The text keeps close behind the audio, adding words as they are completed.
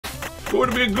going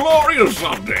to be a glorious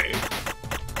someday.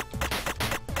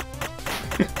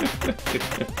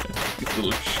 These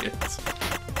little shits.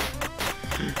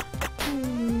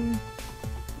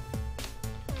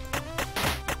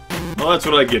 Well, that's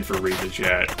what I get for reading the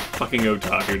chat. Fucking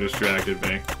Otaku distracted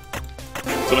me.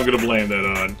 So I'm gonna blame that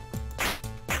on.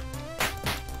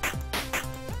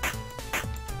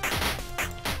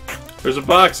 There's a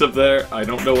box up there. I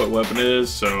don't know what weapon it is,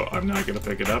 so I'm not gonna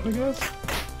pick it up, I guess.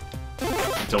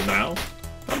 Until now.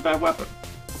 Not a bad weapon.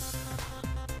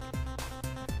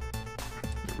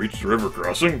 We reached the river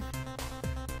crossing.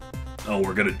 Oh,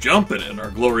 we're gonna jump in our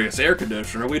glorious air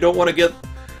conditioner. We don't want to get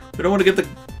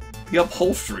the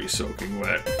upholstery soaking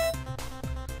wet.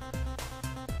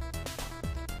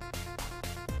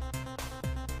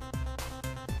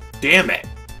 Damn it!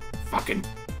 Fucking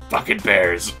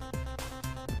bears.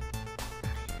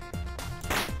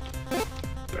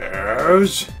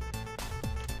 Bears?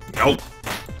 Nope.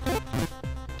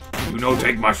 You no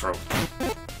take mushroom.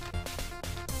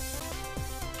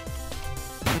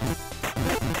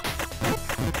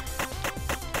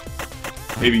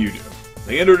 Maybe you do.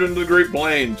 They entered into the Great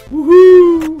Plains.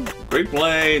 Woohoo! Great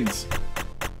Plains.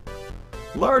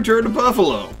 Large herd of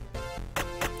buffalo.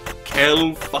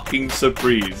 Quelle fucking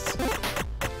surprise.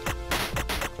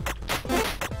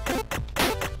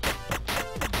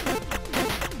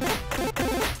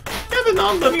 Yeah, the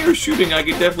non-linear shooting I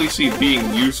could definitely see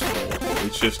being useful.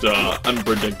 It's just,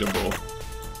 unpredictable.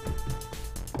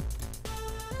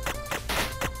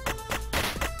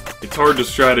 It's hard to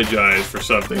strategize for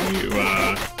something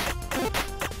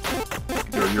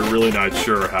you're really not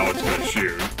sure how it's gonna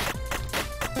shoot.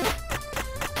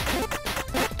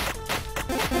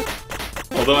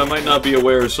 Although I might not be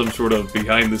aware of some sort of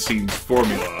behind-the-scenes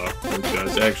formula, which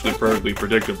is actually perfectly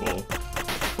predictable.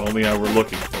 If only I were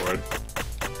looking for it.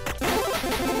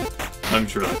 I'm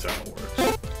sure that's how it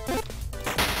works.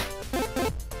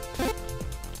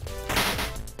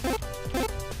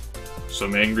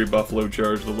 Some angry buffalo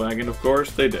charged the wagon, of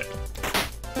course they did.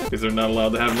 Because they're not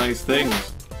allowed to have nice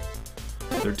things.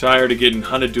 They're tired of getting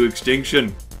hunted to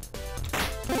extinction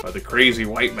by the crazy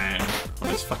white man on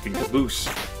his fucking caboose.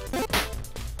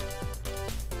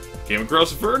 Came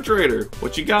across a fur trader.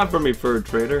 What you got for me, fur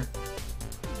trader?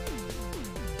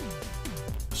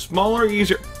 Smaller,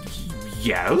 easier...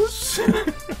 Yes?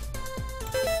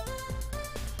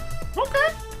 Okay.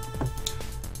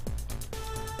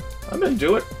 I'm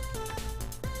into it.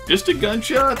 Distant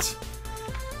gunshots?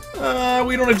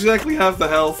 We don't exactly have the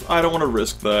health. I don't want to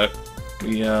risk that.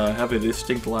 We have a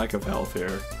distinct lack of health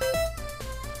here.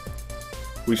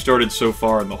 We started so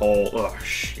far in the hole. Oh,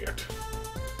 shit.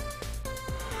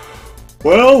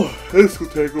 Well, this will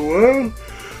take a while.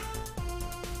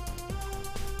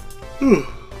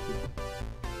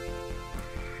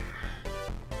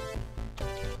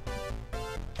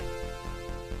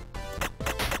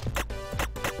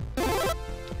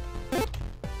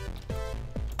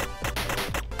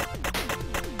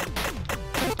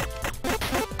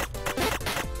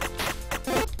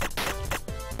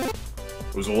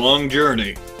 It was a long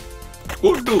journey.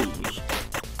 Good news.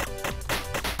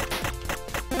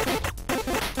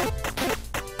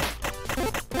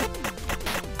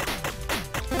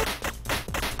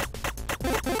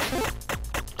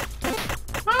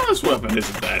 Well, this weapon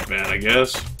isn't that bad, I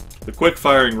guess. The quick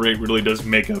firing rate really does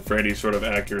make up for any sort of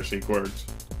accuracy quirks.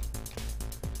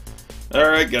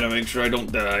 Alright, gotta make sure I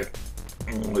don't die.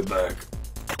 I'll be back.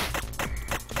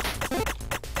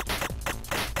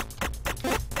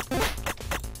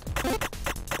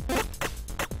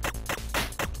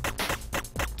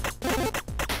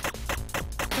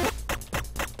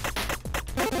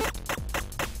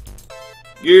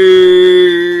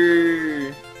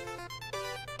 Yeah.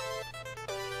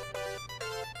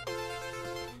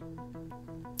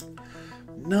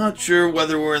 Not sure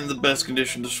whether we're in the best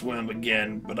condition to swim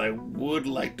again, but I would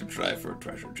like to try for a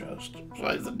treasure chest.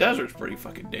 Besides, the desert's pretty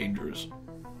fucking dangerous.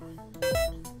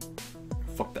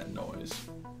 Fuck that noise.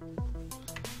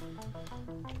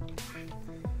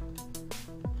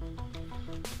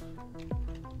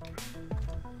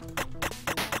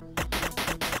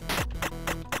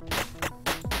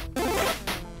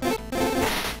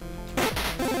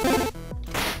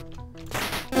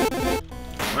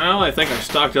 Well, I think I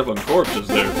stocked up on corpses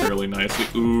there fairly nicely.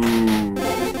 Ooh.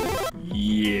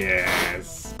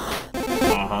 Yes.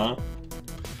 Uh-huh.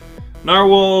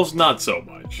 Narwhals, not so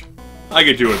much. I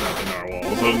could do without the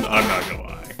narwhals, I'm not gonna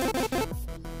lie.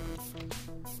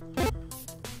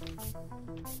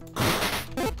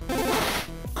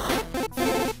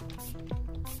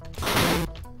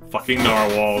 Fucking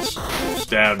narwhals.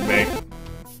 Stabbed me.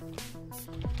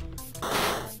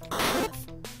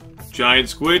 giant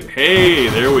squid. Hey,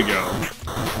 there we go.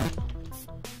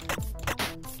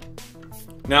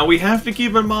 Now we have to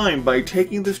keep in mind, by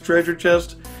taking this treasure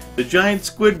chest, the giant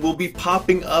squid will be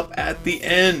popping up at the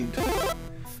end.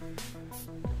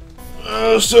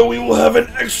 So we will have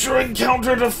an extra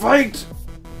encounter to fight.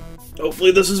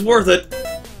 Hopefully this is worth it.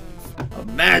 A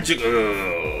magic...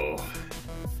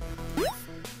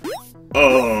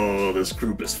 Oh, this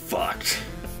group is fucked.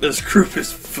 This group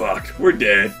is fucked. We're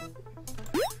dead.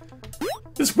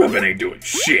 This weapon ain't doing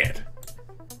shit.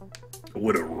 I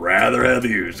would have rather have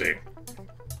used it.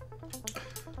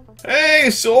 Hey,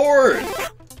 sword!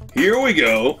 Here we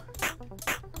go.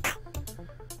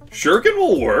 Shuriken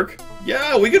will work.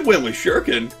 Yeah, we could win with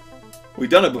Shuriken. We've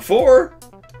done it before.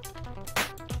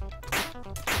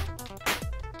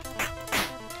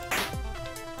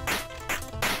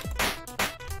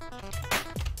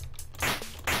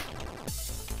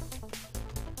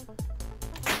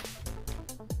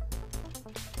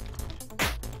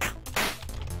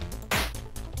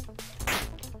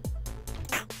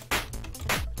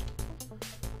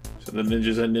 So the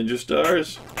ninjas had ninja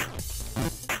stars.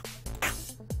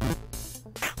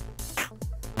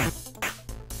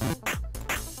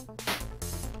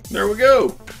 There we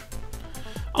go.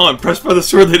 Oh, I'm impressed by the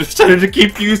sword. They decided to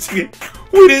keep using it.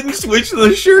 We didn't switch to the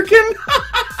shuriken.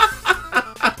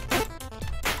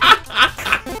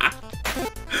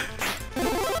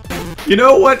 You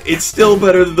know what? It's still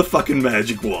better than the fucking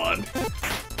magic wand.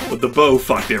 But the bow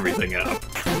fucked everything up.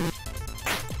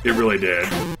 It really did.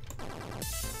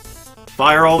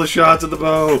 Fire all the shots at the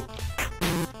bow.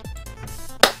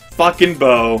 Fucking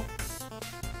bow.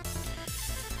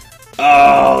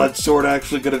 Oh, that sword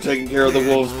actually could have taken care of the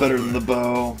wolves better than the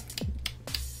bow.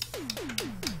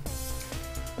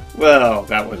 Well,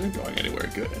 that wasn't going anywhere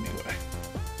good anyway.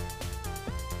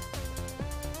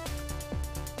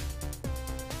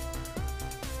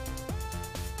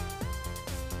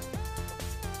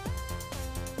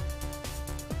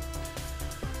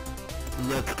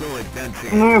 Let's go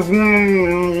adventuring.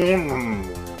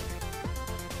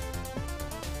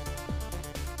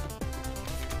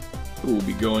 We'll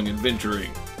be going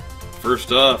adventuring.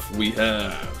 First off, we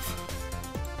have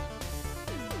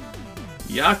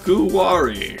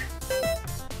Yakuwari.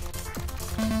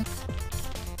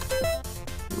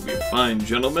 We'll be a fine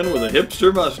gentleman with a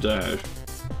hipster mustache.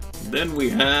 Then we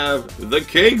have the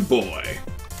Cake Boy.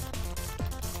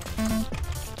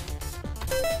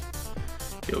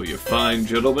 He'll be a fine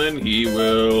gentleman.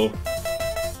 He'll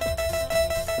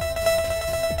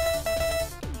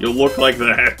look like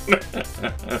that.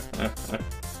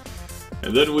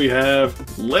 And then we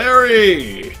have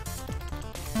Larry.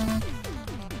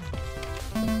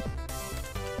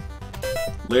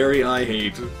 Larry, I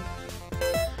hate.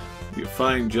 Be a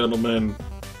fine gentleman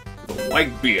with a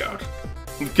white beard.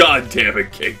 God damn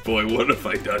it, Cake Boy, what have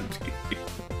I done to you?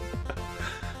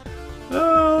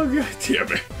 Oh, god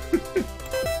damn it.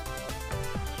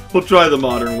 We'll try the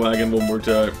modern wagon one more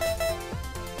time.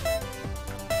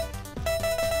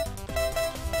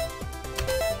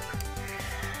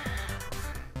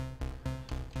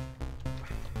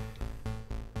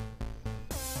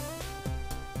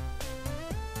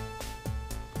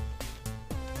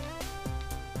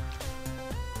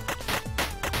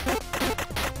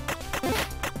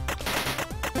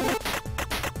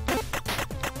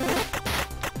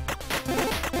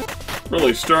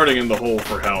 Really starting in the hole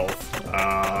for health.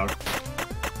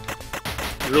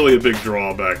 Really a big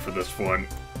drawback for this one.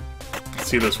 I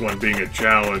see this one being a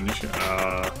challenge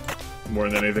more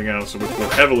than anything else, which will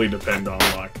heavily depend on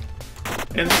luck.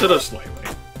 Instead of slightly.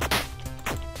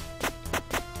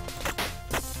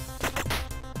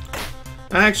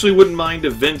 I actually wouldn't mind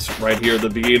events right here at the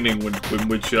beginning in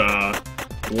which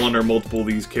one or multiple of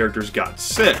these characters got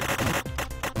sick.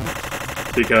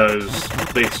 Because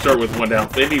they start with 1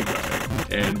 health anyway,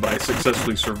 and by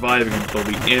successfully surviving until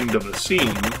the end of a scene,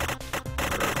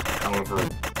 or however,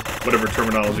 whatever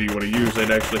terminology you want to use,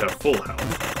 they'd actually have full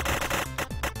health.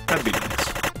 That'd be nice.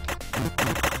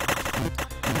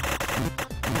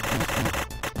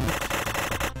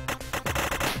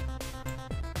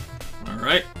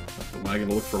 Alright, the wagon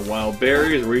to look for wild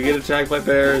berries. Where you get attacked by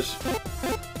bears?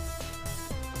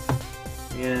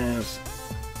 Yes.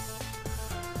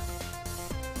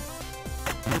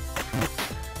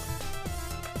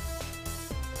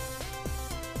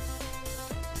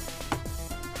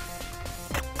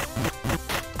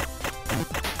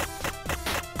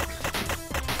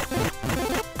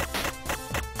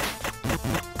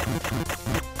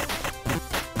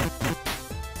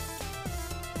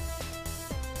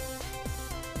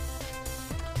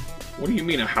 What do you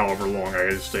mean, however long I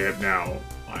gotta stay up now?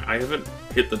 I haven't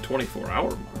hit the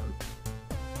 24-hour mark.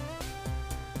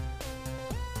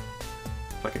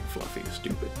 Fucking Fluffy is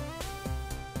stupid.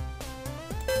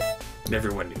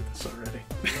 Everyone knew this already.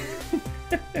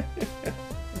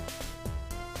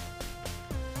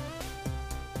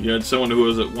 You had someone who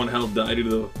was at 1 health die due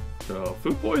to the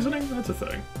food poisoning? That's a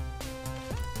thing.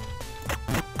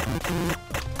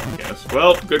 Yes.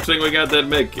 Well, good thing we got that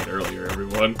med kit earlier,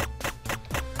 everyone.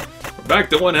 We're back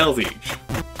to 1 health each.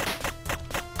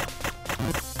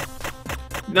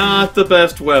 Not the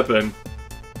best weapon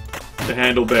to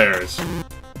handle bears.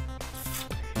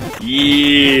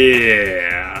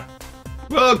 Yeah.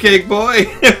 Well, Cake Boy.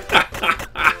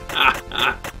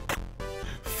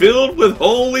 Filled with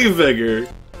holy vigor,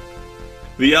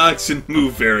 the oxen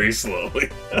move very slowly.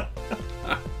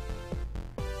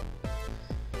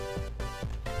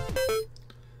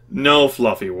 No,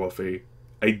 Fluffy Woofy.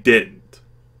 I didn't.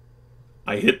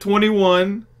 I hit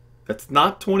 21. That's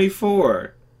not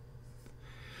 24.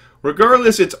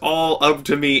 Regardless, it's all up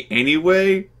to me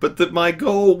anyway, but my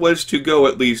goal was to go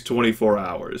at least 24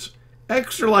 hours.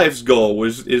 Extra Life's goal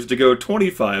is to go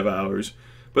 25 hours,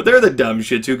 but they're the dumb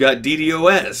shits who got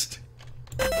DDoS'd.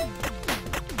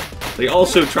 They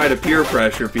also try to peer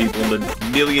pressure people into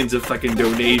millions of fucking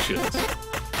donations.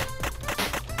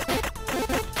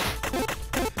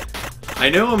 I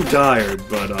know I'm tired,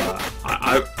 but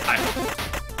I'm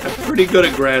pretty good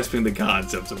at grasping the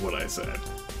concepts of what I said.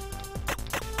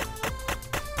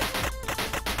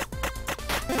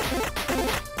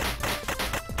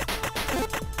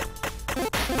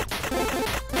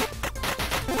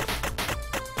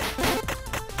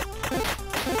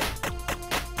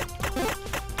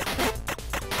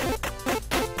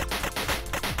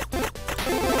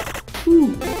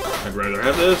 Ooh, I'd rather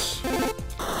have this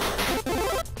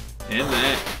and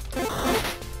that.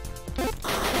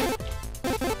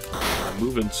 I'm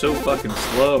moving so fucking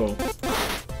slow.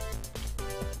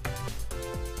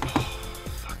 Oh,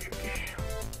 fucking game.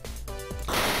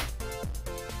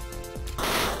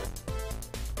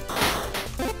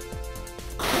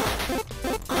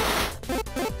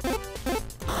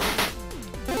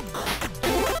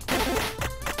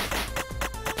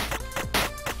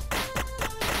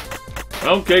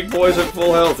 Well, Cake Boy's at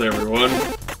full health, everyone.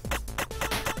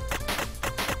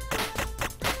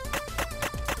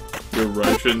 You're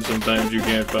Russian, sometimes you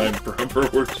can't find proper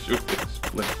words to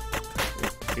explain.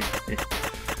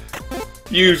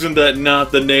 Using that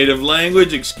not the native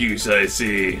language excuse, I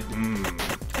see.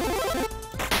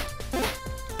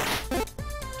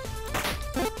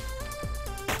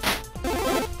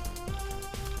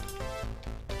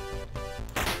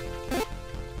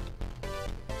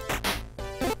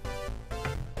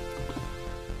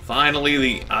 Finally,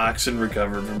 the oxen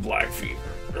recovered from black fever.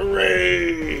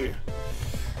 Hooray!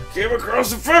 Came across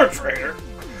the fur trader.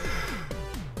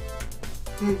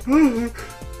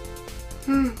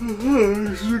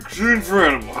 Sixteen for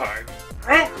animal hide.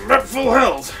 Oh, I'm at full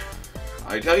health.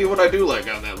 I tell you what I do like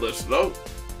on that list, though.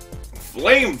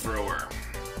 Flamethrower.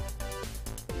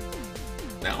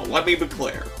 Now, let me be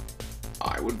clear.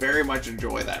 I would very much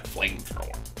enjoy that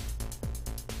flamethrower.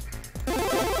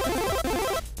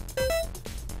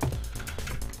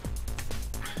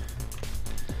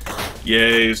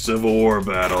 Yay, Civil War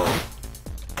battle.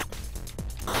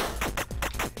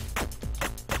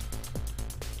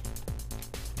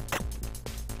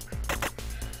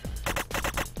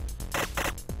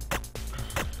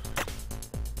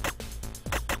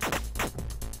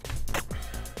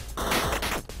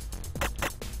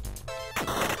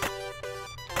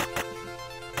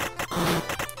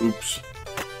 Oops.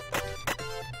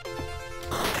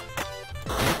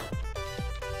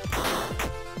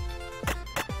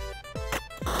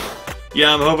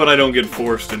 Yeah, I'm hoping I don't get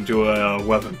forced into a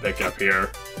weapon pickup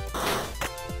here.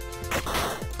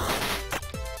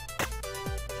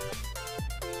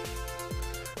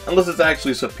 Unless it's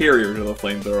actually superior to the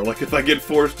flamethrower, like if I get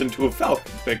forced into a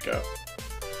falcon pickup.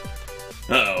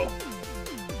 Uh-oh.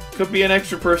 Could be an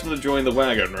extra person to join the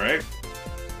wagon, right?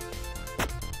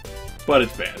 But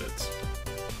it's bandits.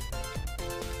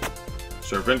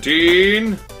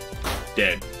 Serpentine!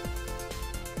 Dead.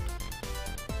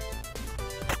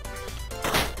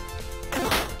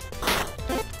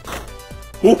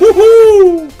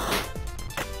 Woo-hoo-hoo!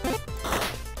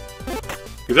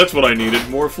 Because that's what I needed,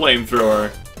 more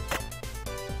flamethrower.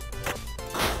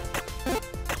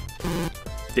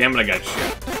 Damn it, I got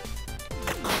shot.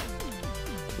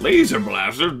 Laser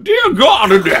blaster, dear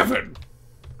God in heaven!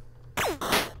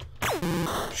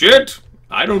 Shit!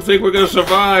 I don't think we're gonna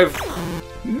survive.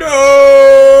 No!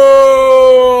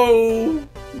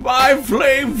 My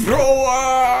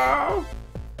flamethrower!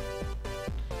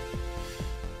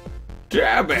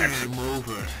 Damn it!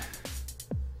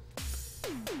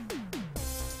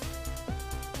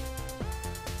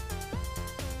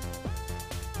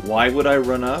 Why would I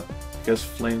run up? Because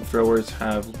flamethrowers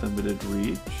have limited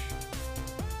reach.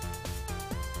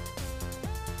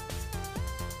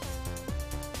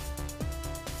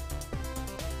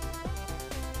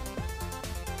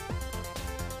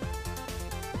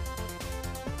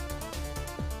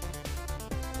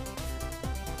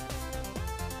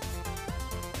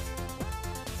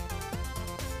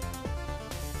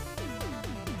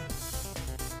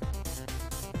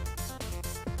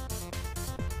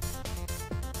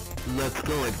 Let's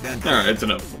go adventure. Alright, it's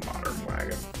enough of a modern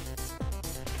wagon.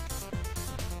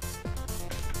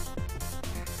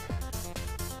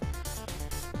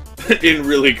 In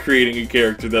really creating a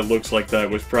character that looks like that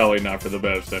was probably not for the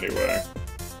best anyway.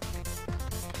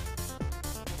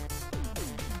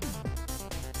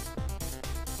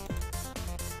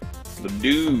 The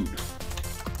dude.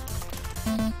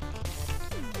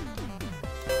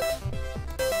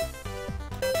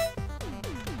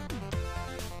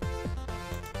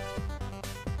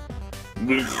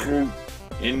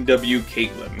 NW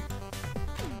Caitlin.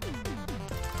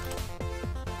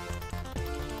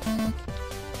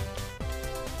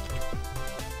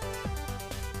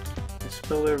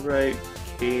 Spell it right.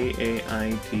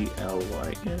 K-A-I-T-L-Y-N-N-W.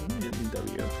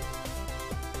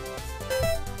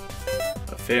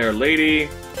 A fair lady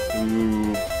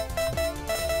who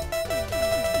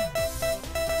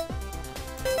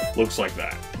looks like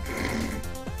that.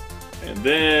 And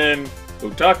then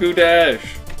Otaku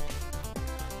Dash.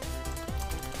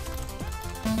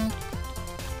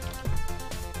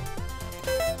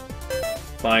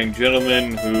 Fine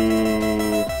gentleman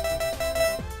who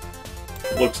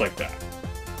looks like that.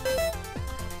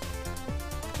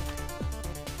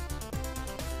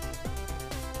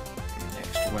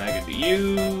 Next wagon to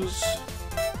use.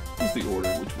 What's the order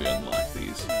in which we unlock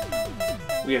these?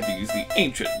 We have to use the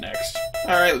ancient next.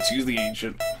 Alright, let's use the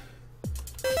ancient.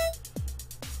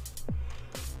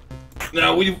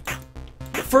 Now, the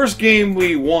first game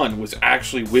we won was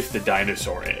actually with the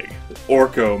dinosaur egg.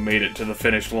 Orko made it to the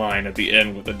finish line at the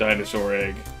end with the dinosaur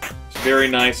egg. It's very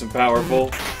nice and powerful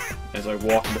as I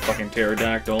walk into fucking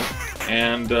pterodactyl.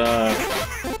 And,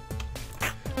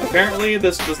 apparently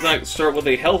this does not start with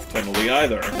a health penalty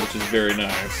either, which is very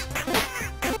nice.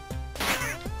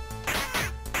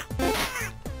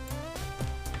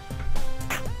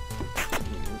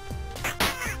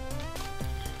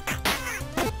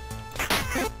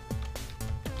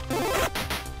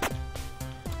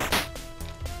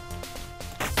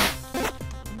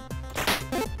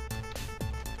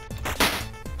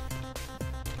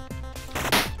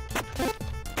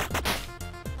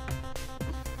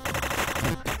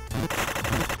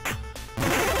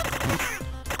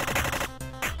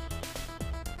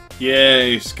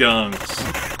 Yay, skunks.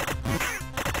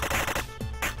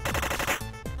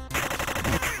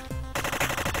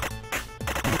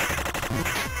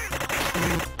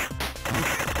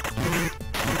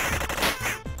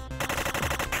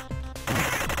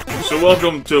 So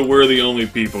welcome to We're the Only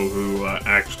People who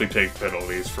actually take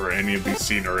penalties for any of the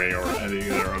scenery or any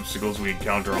other obstacles we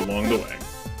encounter along the way.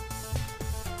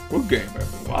 Good game,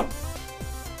 everyone.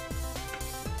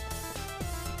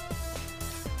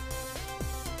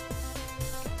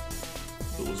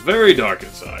 It was very dark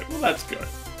inside. Well, that's good.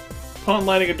 Upon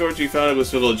lighting a torch, he found it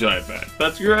was filled with a giant bat.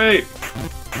 That's great!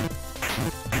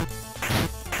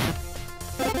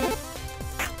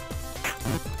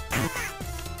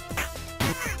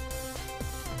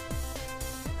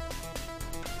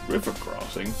 River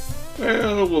crossing?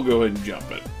 Well, we'll go ahead and jump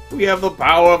it. We have the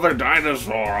power of a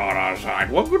dinosaur on our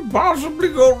side. What could possibly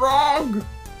go wrong?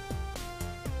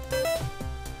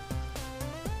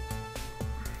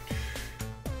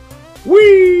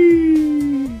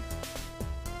 Whee!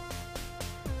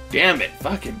 Damn it,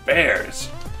 fucking bears.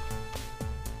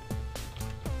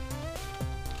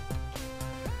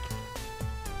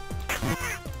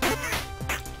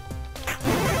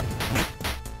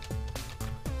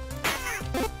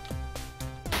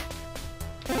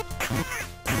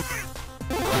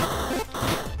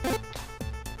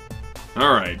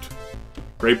 Alright.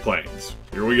 Great Plains.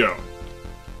 Here we go.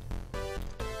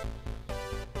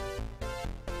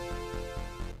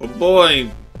 Oh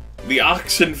boy, the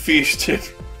oxen feasted.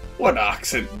 What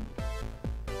oxen?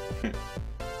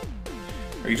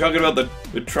 Are you talking about the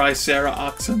Tricera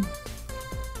oxen?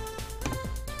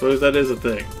 Suppose that is a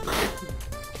thing.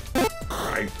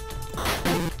 Right.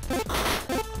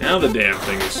 Now the damn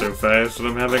thing is so fast that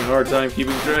I'm having a hard time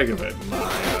keeping track of it.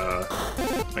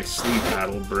 My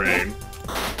sleep-addled brain.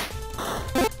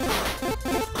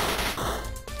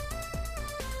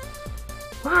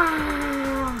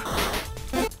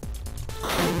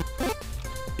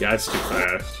 Yeah, it's too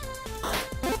fast.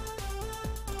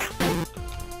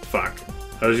 Fuck.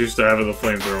 I was used to having the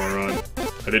flamethrower on.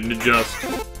 I didn't adjust.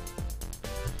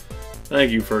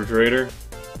 Thank you, Fur Trader.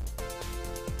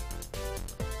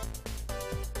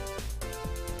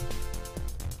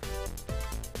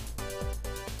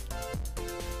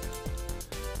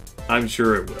 I'm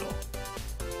sure it will.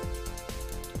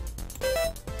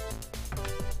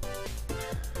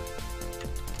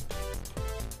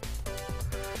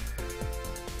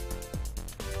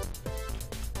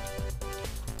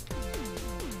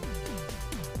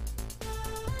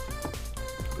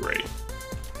 Great.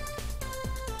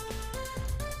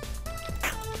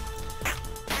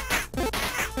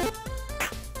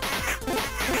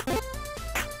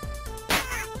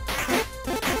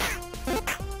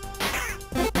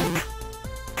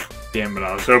 Damn it,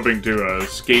 I was hoping to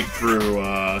skate through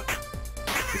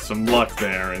with some luck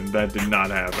there, and that did not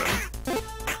happen.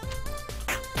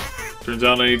 Turns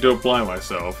out I need to apply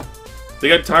myself. They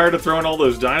got tired of throwing all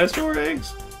those dinosaur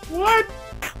eggs? What?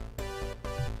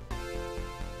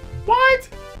 What?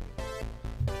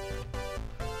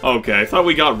 Okay, I thought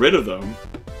we got rid of them.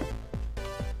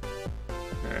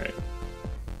 Alright.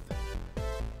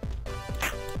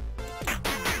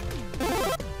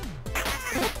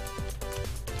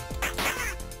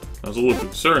 I was a little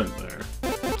concerned there.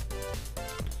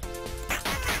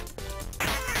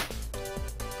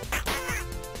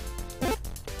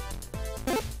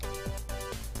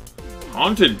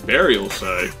 Haunted burial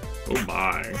site? Oh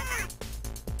my.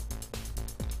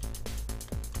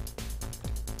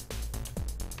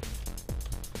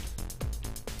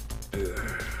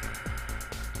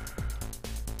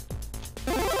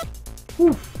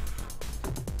 Whew.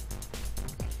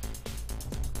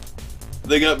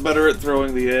 They got better at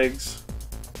throwing the eggs.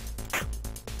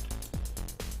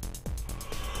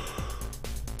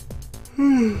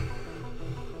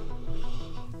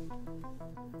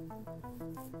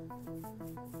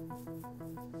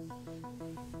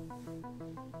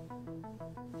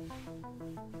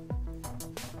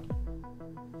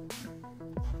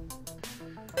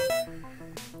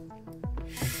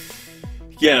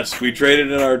 Yes, we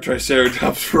traded in our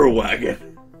Triceratops for a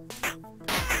wagon.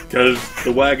 Because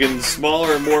the wagon's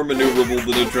smaller and more maneuverable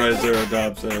than a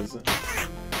Triceratops is.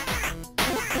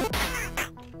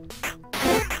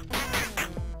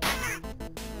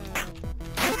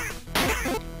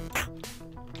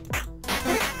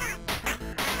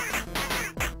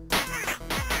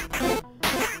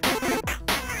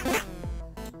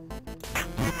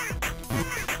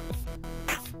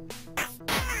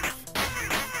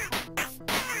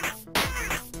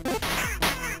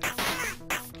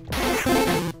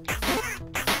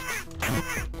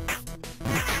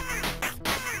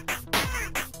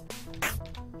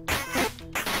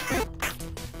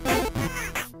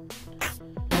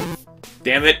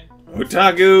 Damn it!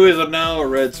 Otaku is now a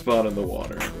red spot in the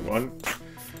water, everyone.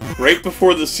 Right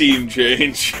before the scene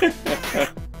change.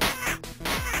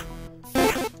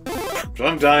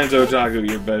 Sometimes, Otaku,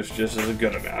 your best just isn't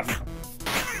good enough.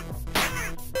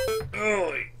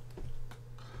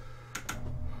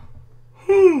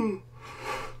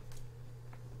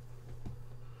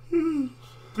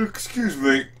 Excuse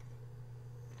me.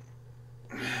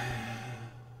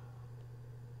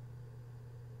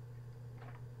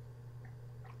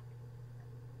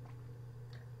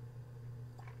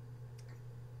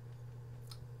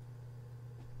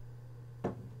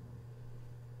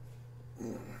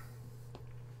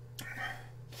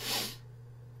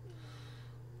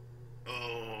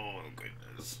 Oh,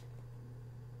 goodness.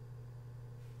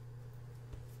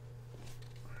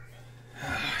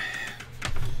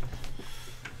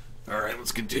 Alright,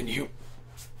 let's continue.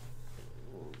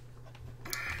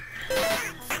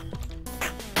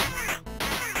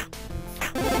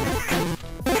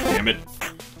 Damn it.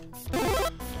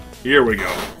 Here we go.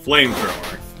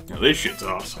 Flamethrower. Now this shit's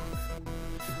awesome.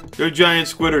 No giant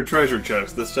squid or treasure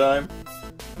chest this time.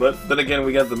 But then again,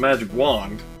 we got the magic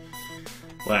wand.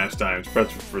 Last time,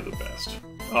 spreads for the best.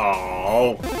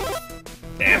 Oh,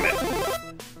 damn it.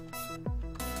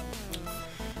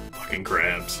 Fucking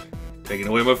crabs. Taking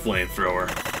away my flamethrower.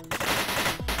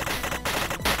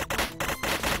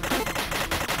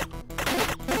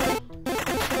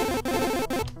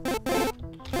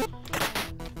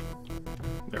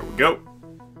 There we go.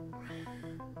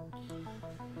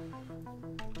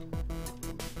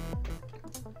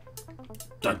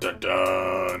 Dun dun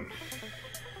dun.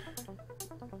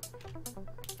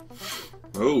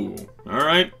 Oh,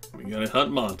 alright. We gotta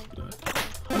hunt monsters.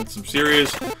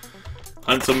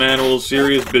 Hunt some animals,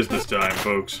 serious business time,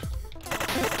 folks.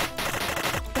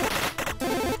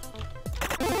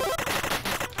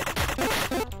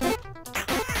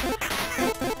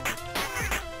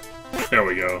 There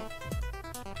we go.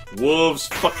 Wolves,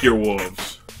 fuck your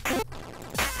wolves.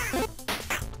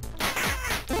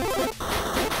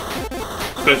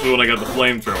 Especially when I got the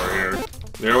flamethrower here.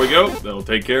 There we go. That'll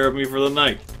take care of me for the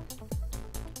night.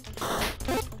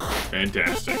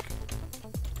 Fantastic.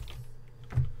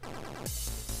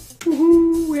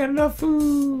 Woohoo! We had enough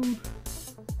food!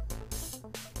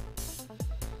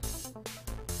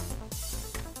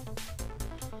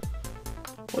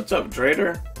 What's up,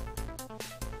 trader?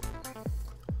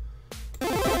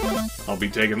 I'll be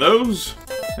taking those.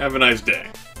 Have a nice day.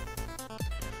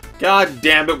 God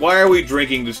damn it, why are we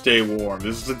drinking to stay warm?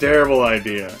 This is a terrible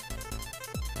idea.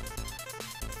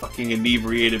 Fucking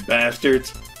inebriated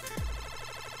bastards.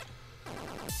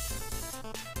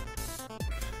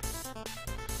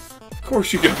 Of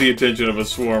course you get the attention of a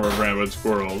swarm of rampant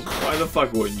squirrels. Why the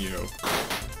fuck wouldn't you?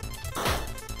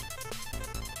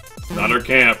 It's not our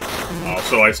camp.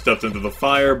 Also, I stepped into the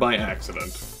fire by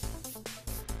accident.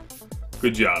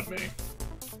 Good job, me.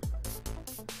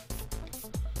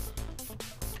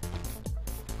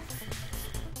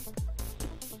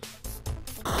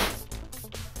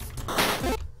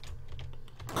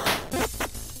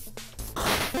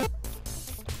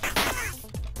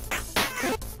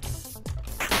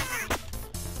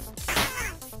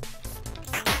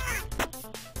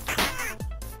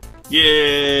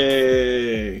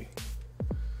 Yay!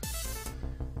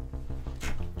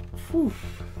 Whew.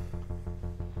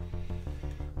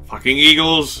 Fucking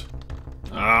eagles!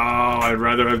 Oh, I'd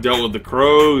rather have dealt with the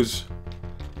crows.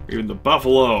 Or even the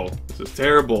buffalo. This is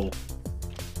terrible.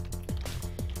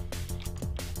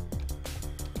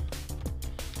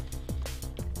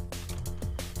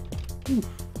 Whew.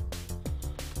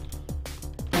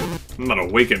 I'm not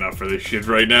awake enough for this shit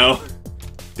right now.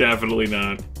 Definitely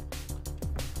not.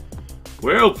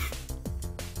 Well,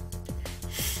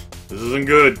 this isn't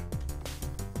good.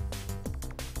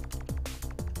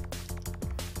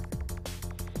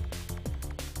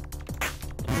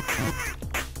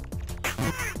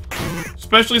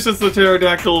 Especially since the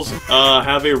pterodactyls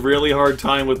have a really hard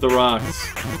time with the rocks.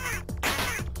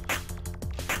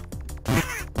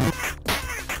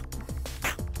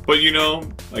 But you know,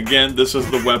 again, this is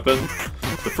the weapon.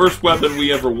 The first weapon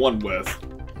we ever won with.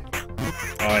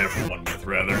 I ever won with,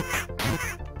 rather.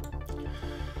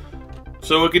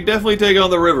 So it can definitely take on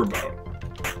the riverboat.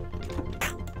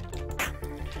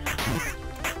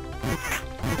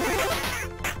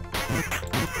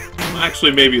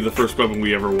 Actually, maybe the first weapon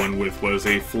we ever won with was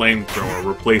a flamethrower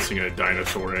replacing a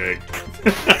dinosaur egg.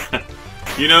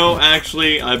 You know,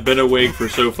 actually, I've been awake for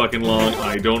so fucking long,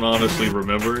 I don't honestly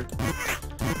remember.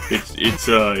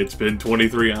 It's been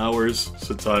 23 hours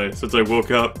since I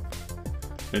woke up,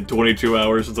 and 22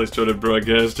 hours since I started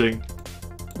broadcasting.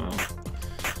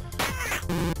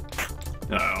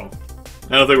 Uh-oh.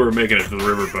 I don't think we're making it to the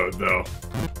riverboat, though.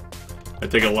 I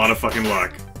take a lot of fucking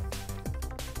luck.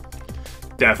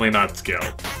 Definitely not skill.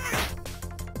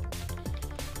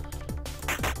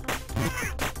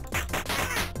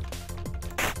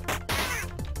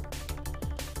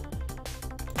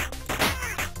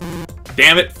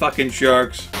 Damn it, fucking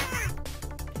sharks.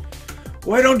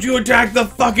 Why don't you attack the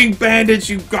fucking bandits,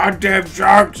 you goddamn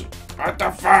sharks? What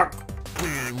the fuck?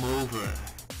 Game over.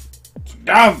 It's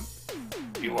dumb.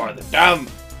 You are the dumb.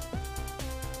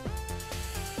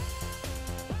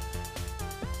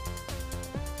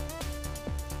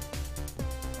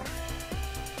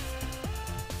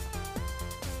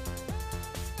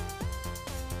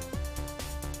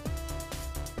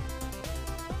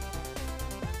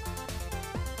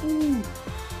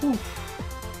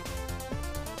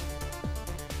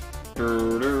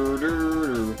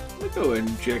 Let me go ahead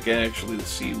and check actually to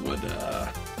see what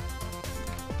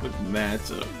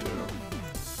Matt's up to.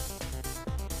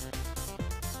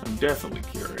 I'm definitely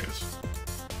curious.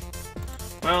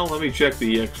 Well, let me check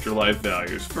the extra life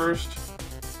values first.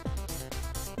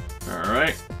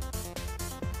 Alright.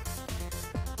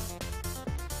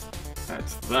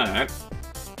 That's that.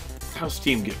 How's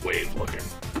Team Get Wave looking?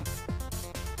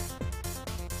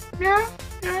 Yeah.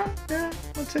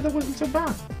 I'd say that wasn't so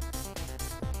bad.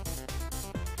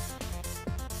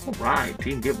 Alright,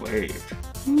 Team Get Waved.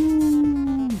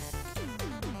 Ooh.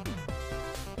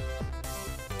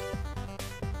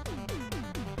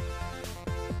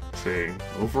 Let's see.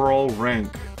 Overall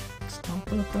rank. It's not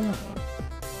that bad.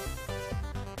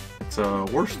 It's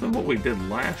worse than what we did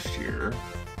last year.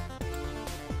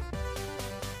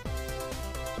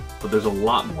 But there's a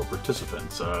lot more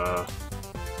participants.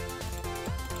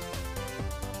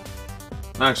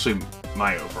 Actually,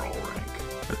 my overall rank.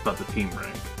 That's not the team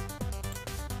rank.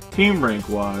 Team rank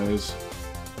wise.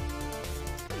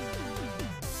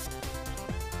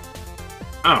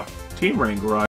 Oh, team rank wise.